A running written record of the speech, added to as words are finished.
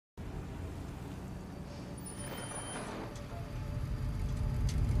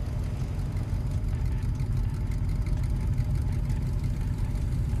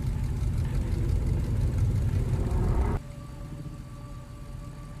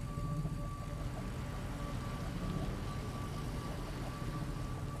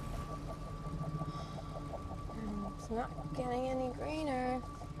not getting any greener.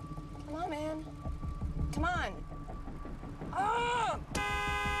 Come on, man. Come on. Oh!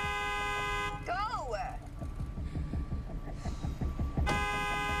 Go!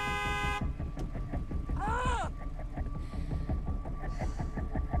 Oh!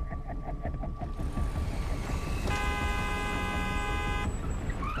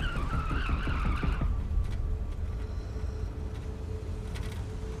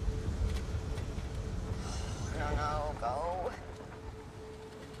 No, go.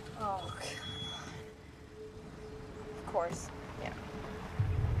 Oh, of course, yeah.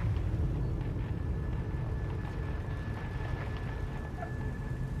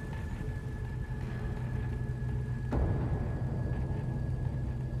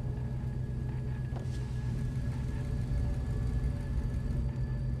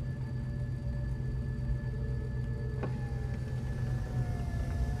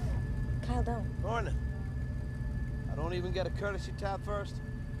 Kyle, don't. Morning. I don't even get a courtesy tap first?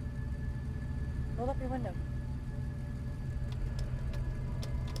 Roll up your window.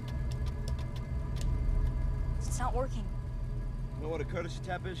 It's not working. You know what a courtesy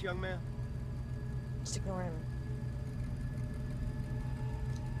tap is, young man? Just ignore him.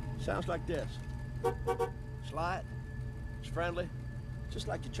 Sounds like this. It's light, it's friendly, just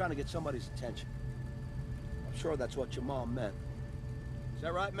like you're trying to get somebody's attention. I'm sure that's what your mom meant. Is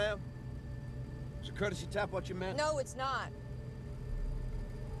that right, ma'am? Is a courtesy tap what you meant? No, it's not.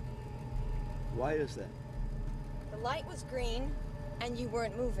 Why is that? The light was green, and you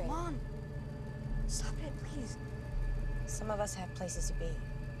weren't moving. Mom! Stop it, please. Some of us have places to be.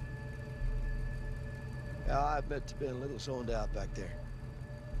 Yeah, I admit to being a little zoned out back there.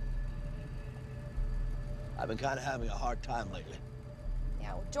 I've been kind of having a hard time lately.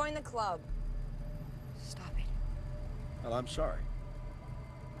 Yeah, well, join the club. Stop it. Well, I'm sorry.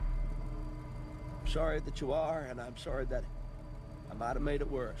 I'm sorry that you are, and I'm sorry that I might have made it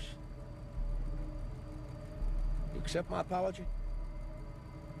worse. You accept my apology?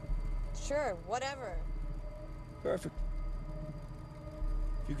 Sure, whatever. Perfect.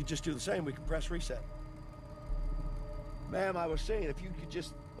 If you could just do the same, we could press reset. Ma'am, I was saying, if you could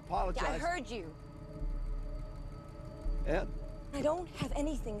just apologize... Yeah, I heard you. And? I don't have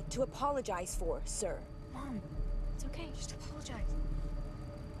anything to apologize for, sir. Mom, it's okay, just apologize.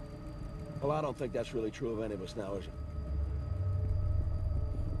 Well, I don't think that's really true of any of us now, is it?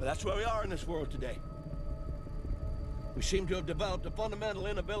 But that's where we are in this world today. We seem to have developed a fundamental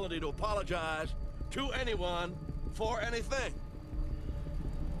inability to apologize to anyone for anything.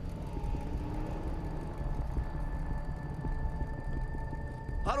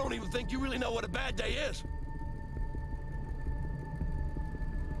 I don't even think you really know what a bad day is.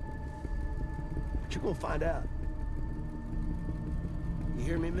 But you're gonna find out. You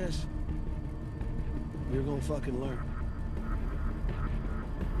hear me, miss? You're gonna fucking learn.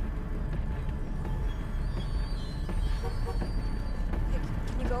 Hey,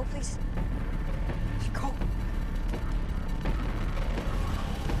 can you go, please? Go.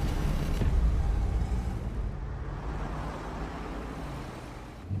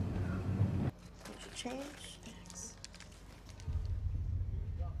 Did you change? Thanks.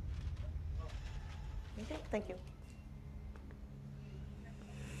 Okay, thank you.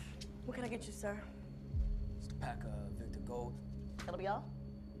 What can I get you, sir? Just a pack of Victor Gold. That'll be all?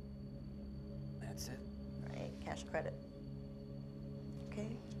 That's it. All right, cash or credit.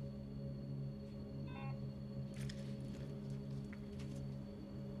 Okay.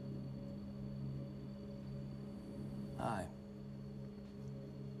 Hi.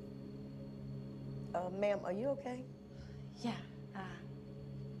 Ma'am, are you okay? Yeah,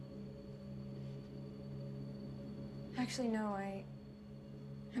 Actually, no,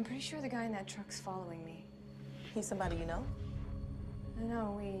 I'm pretty sure the guy in that truck's following me. He's somebody you know?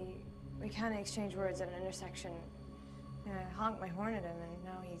 No, we kind of exchanged words at an intersection. And I honked my horn at him, and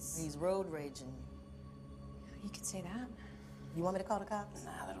now He's road raging. You could say that. You want me to call the cops?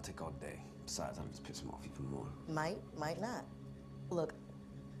 Nah, that'll take all day. Besides, I'll just piss him off even more. Might not. Look,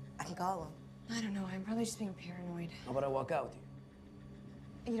 I can call him. I don't know, I'm probably just being paranoid. How about I walk out with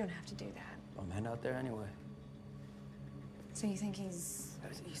you? You don't have to do that. I'm heading out there anyway. So you think he's...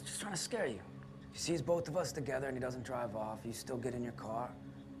 He's just trying to scare you. If he sees both of us together and he doesn't drive off, you still get in your car.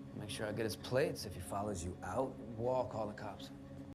 Make sure I get his plates. If he follows you out, we'll all call the cops.